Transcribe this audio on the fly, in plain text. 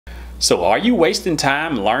So are you wasting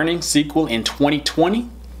time learning SQL in 2020?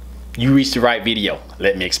 You reached the right video.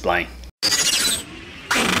 Let me explain.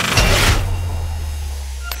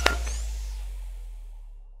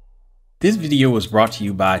 This video was brought to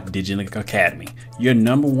you by DigiLink Academy, your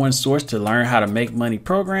 #1 source to learn how to make money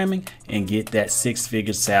programming and get that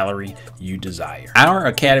six-figure salary you desire. Our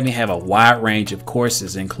academy have a wide range of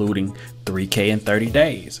courses including 3K in 30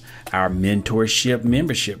 days, our mentorship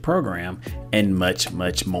membership program, and much,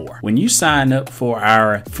 much more. When you sign up for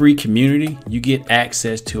our free community, you get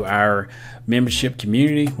access to our membership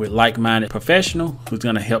community with like-minded professionals who's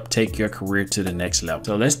going to help take your career to the next level.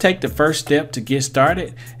 So let's take the first step to get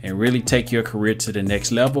started and really take your career to the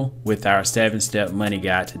next level with our 7-step money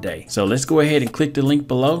guide today. So let's go ahead and click the link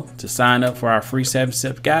below to sign up for our free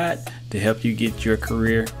 7-step guide to help you get your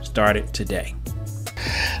career started today.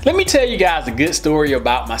 Let me tell you guys a good story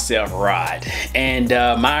about myself, Rod, and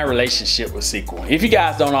my relationship with SQL. If you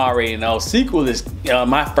guys don't already know, SQL is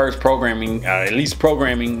my first programming, at least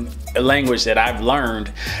programming language that I've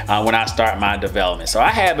learned when I start my development. So I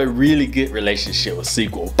have a really good relationship with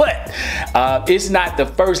SQL, but it's not the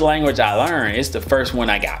first language I learned. It's the first one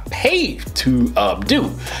I got paid to do.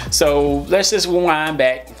 So let's just rewind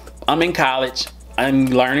back. I'm in college. I'm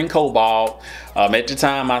learning COBOL. At the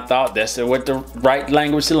time, I thought that's what the right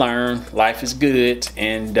language to learn. Life is good,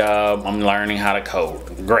 and I'm learning how to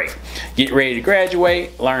code. Great. Get ready to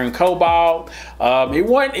graduate, learn COBOL.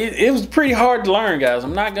 It was pretty hard to learn, guys.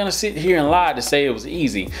 I'm not gonna sit here and lie to say it was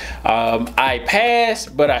easy. I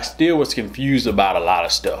passed, but I still was confused about a lot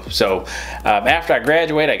of stuff. So after I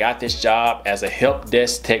graduated, I got this job as a help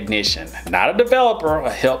desk technician. Not a developer,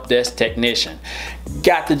 a help desk technician.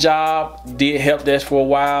 Got the job, did help desk for a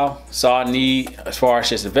while, saw a need as far as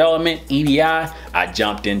just development, EDI, I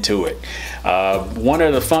jumped into it. One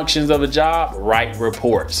of the functions of the job, write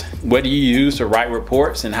reports. What do you use to write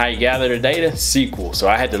reports and how you gather the data? SQL. So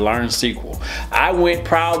I had to learn SQL. I went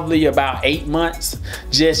probably about 8 months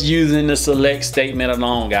just using the select statement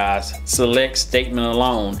alone, guys. Select statement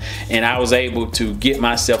alone. And I was able to get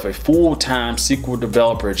myself a full-time SQL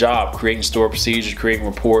developer job, creating store procedures, creating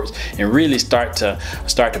reports, and really start to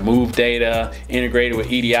move data, integrate it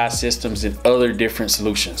with EDI systems and other different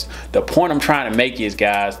solutions. The point I'm trying to make is,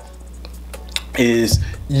 guys, is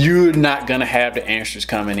you're not gonna have the answers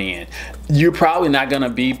coming in. You're probably not gonna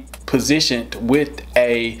be positioned with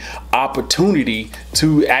a opportunity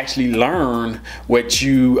to actually learn what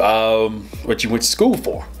you went to school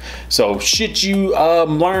for. So should you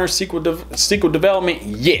learn SQL development?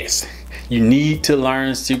 Yes. You need to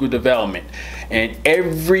learn SQL development. And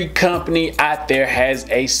every company out there has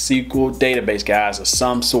a SQL database, guys, of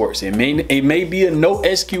some sort. It may be a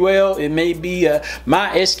NoSQL, it may be a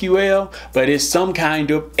MySQL, but it's some kind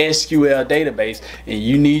of SQL database, and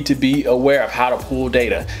you need to be aware of how to pull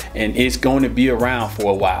data, and it's going to be around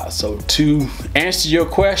for a while. So to answer your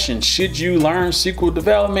question, should you learn SQL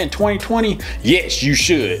development 2020? Yes, you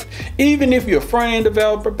should. Even if you're a front-end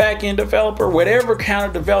developer, back-end developer, whatever kind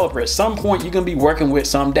of developer, at some point you're going to be working with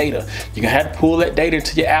some data. You're going to have to pull that data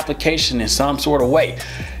to your application in some sort of way.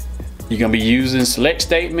 You're going to be using select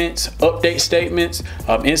statements, update statements,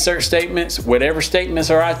 insert statements, whatever statements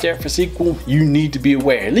are out there for SQL. You need to be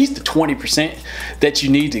aware, at least the 20% that you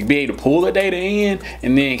need to be able to pull the data in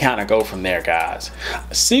and then kind of go from there, guys.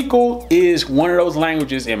 SQL is one of those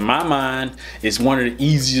languages, in my mind, is one of the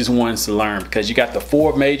easiest ones to learn because you got the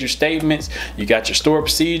 4 major statements, you got your store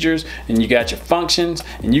procedures, and you got your functions,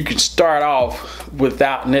 and you can start off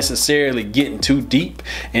without necessarily getting too deep,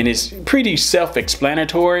 and it's pretty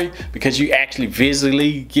self-explanatory because you actually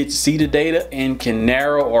visually get to see the data and can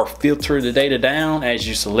narrow or filter the data down as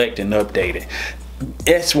you select and update it.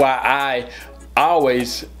 That's why I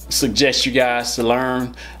always suggest you guys to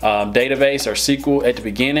learn database or SQL at the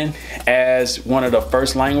beginning as one of the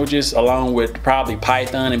first languages, along with probably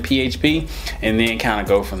Python and PHP, and then kind of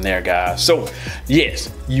go from there, guys. So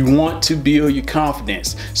yes, you want to build your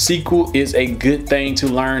confidence. SQL is a good thing to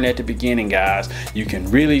learn at the beginning, guys. You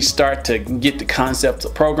can really start to get the concepts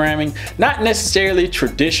of programming, not necessarily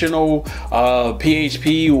traditional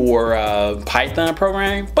PHP or Python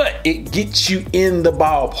programming, but it gets you in the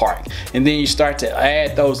ballpark, and then you start to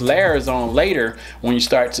add those layers on later when you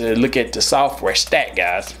start to look at the software stack,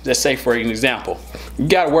 guys. Let's say, for an example, you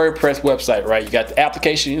got a WordPress website, right? You got the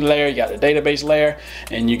application layer, you got the database layer,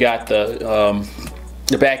 and you got the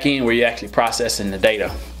back end where you're actually processing the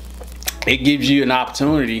data. It gives you an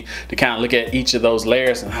opportunity to kind of look at each of those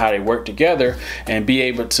layers and how they work together and be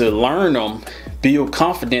able to learn them build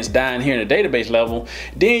confidence down here in the database level,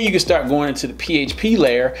 then you can start going into the PHP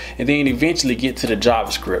layer and then eventually get to the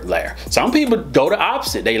JavaScript layer. Some people go the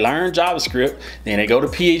opposite. They learn JavaScript, then they go to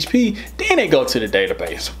PHP, then they go to the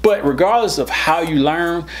database. But regardless of how you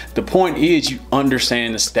learn, the point is you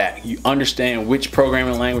understand the stack. You understand which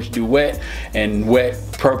programming language do what and what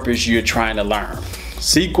purpose you're trying to learn.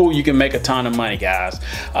 SQL, you can make a ton of money, guys.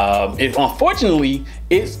 Unfortunately,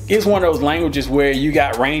 it's one of those languages where you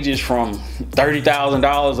got ranges from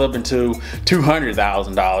 $30,000 up into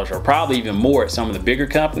 $200,000 or probably even more at some of the bigger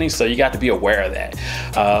companies, so you got to be aware of that.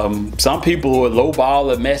 Some people will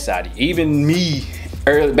lowball the mess out of you. Even me,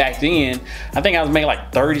 early back then, I think I was making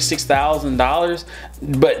like $36,000,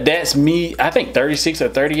 but that's me. I think $36,000 or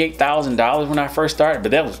 $38,000 when I first started, but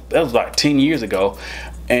that was like 10 years ago.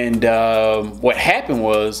 And what happened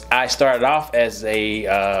was I started off as a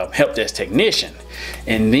help desk technician,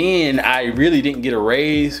 and then I really didn't get a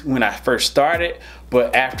raise when I first started.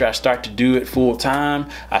 But after I start to do it full time,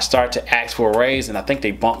 I start to ask for a raise, and I think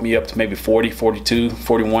they bumped me up to maybe 40, 42,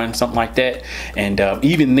 41, something like that. And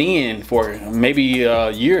even then, for maybe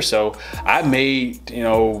a year or so, I made,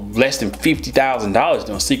 less than $50,000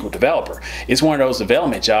 doing SQL developer. It's one of those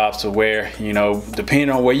development jobs to where,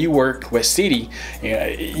 depending on where you work, what city,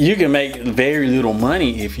 you can make very little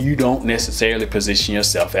money if you don't necessarily position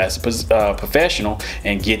yourself as a professional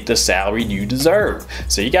and get the salary you deserve.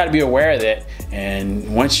 So you got to be aware of that.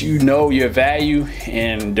 And once you know your value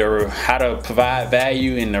and how to provide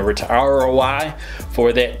value and the ROI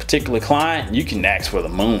for that particular client, you can ask for the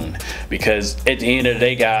moon. Because at the end of the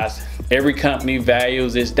day, guys, every company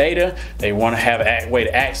values its data. They want to have a way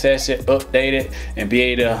to access it, update it, and be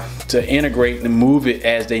able to integrate and move it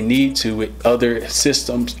as they need to with other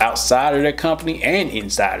systems outside of their company and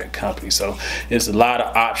inside their company. So there's a lot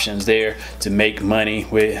of options there to make money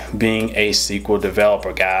with being a SQL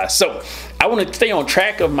developer, guys. So I want to stay on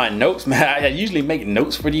track of my notes, man. I usually make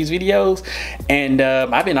notes for these videos, and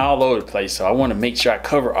I've been all over the place, so I want to make sure I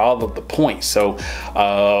cover all of the points. So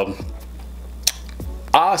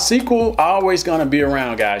SQL always gonna be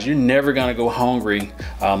around, guys. You're never gonna go hungry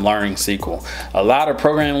learning SQL. A lot of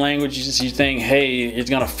programming languages, you think, hey, it's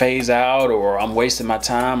gonna phase out, or I'm wasting my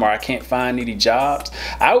time, or I can't find any jobs.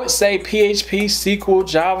 I would say PHP, SQL,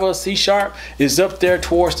 Java, C# is up there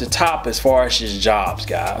towards the top as far as just jobs,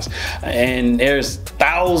 guys. And there's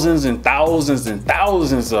thousands and thousands and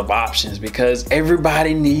thousands of options because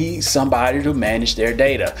everybody needs somebody to manage their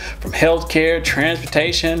data. From healthcare,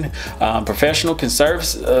 transportation, professional consulting,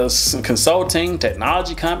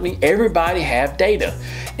 technology company, everybody have data,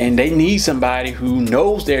 and they need somebody who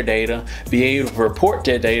knows their data, be able to report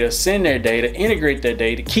their data, send their data, integrate their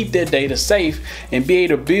data, keep their data safe, and be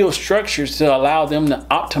able to build structures to allow them to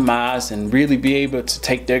optimize and really be able to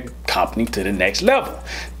take their company to the next level.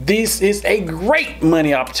 This is a great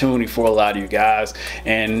money opportunity for a lot of you guys,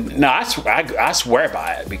 and no, I swear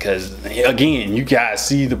by it, because again, you guys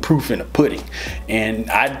see the proof in the pudding. And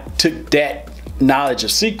I took that knowledge of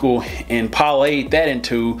SQL and parlayed that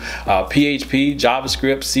into PHP,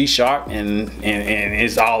 JavaScript, C#, and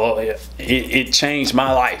it's all, it changed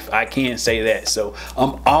my life. I can say that. So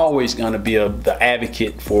I'm always going to be the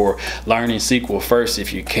advocate for learning SQL first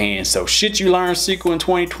if you can. So should you learn SQL in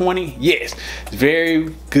 2020? Yes, it's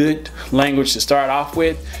very good language to start off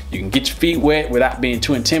with. You can get your feet wet without being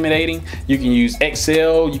too intimidating. You can use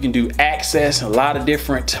Excel, you can do Access, a lot of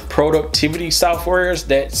different productivity softwares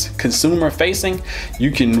that's consumer facing.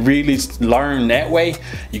 You can really learn that way.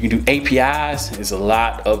 You can do APIs. There's a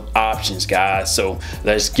lot of options, guys. So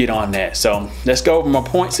let's get on that. So let's go over my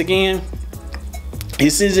points again.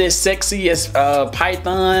 This is as sexy as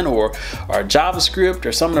Python or JavaScript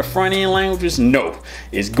or some of the front-end languages. No,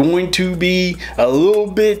 it's going to be a little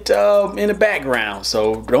bit in the background.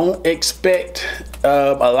 So don't expect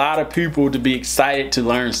a lot of people to be excited to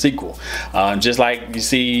learn SQL. Just like you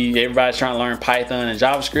see everybody's trying to learn Python and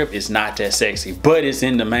JavaScript, it's not that sexy, but it's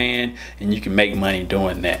in demand and you can make money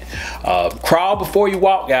doing that. Crawl before you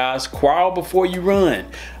walk, guys. Crawl before you run.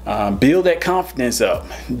 Build that confidence up.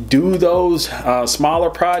 Do those smaller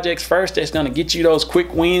projects first. That's going to get you those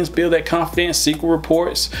quick wins. Build that confidence. SQL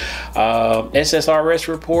reports, SSRS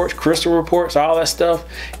reports, Crystal reports, all that stuff.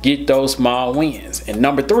 Get those small wins. And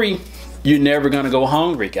number 3, you're never going to go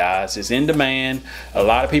hungry, guys. It's in demand. A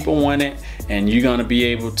lot of people want it, and you're going to be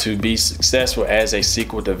able to be successful as a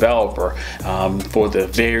SQL developer for the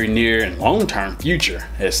very near and long-term future,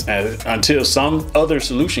 until some other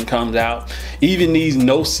solution comes out. Even these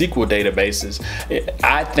NoSQL databases,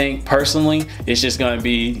 I think personally, it's just going to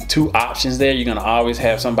be 2 options there. You're going to always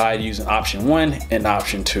have somebody using option 1 and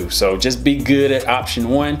option 2. So just be good at option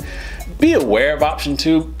 1. Be aware of option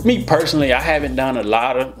 2. Me personally, I haven't done a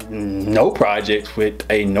lot of no projects with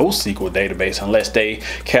a NoSQL database unless they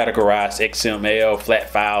categorize XML,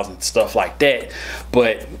 flat files, and stuff like that.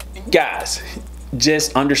 But guys,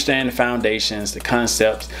 just understand the foundations, the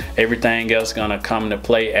concepts. Everything else gonna come into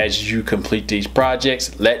play as you complete these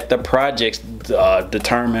projects. Let the projects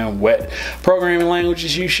determine what programming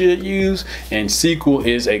languages you should use, and SQL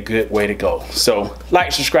is a good way to go. So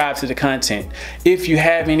like, subscribe to the content. If you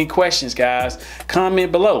have any questions, guys,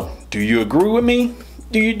 comment below. Do you agree with me?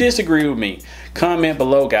 Do you disagree with me? Comment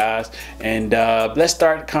below, guys, and let's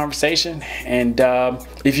start the conversation. And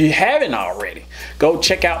if you haven't already, go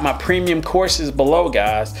check out my premium courses below,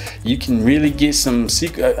 guys. You can really get some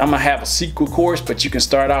SQL. I'm gonna have a SQL course, but you can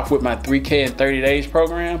start off with my 3K in 30 days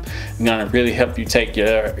program. I'm gonna really help you take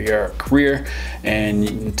your career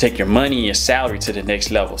and take your money and your salary to the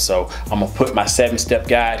next level. So I'm gonna put my 7-step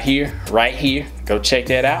guide here, right here. Go check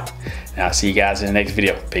that out, and I'll see you guys in the next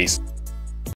video. Peace.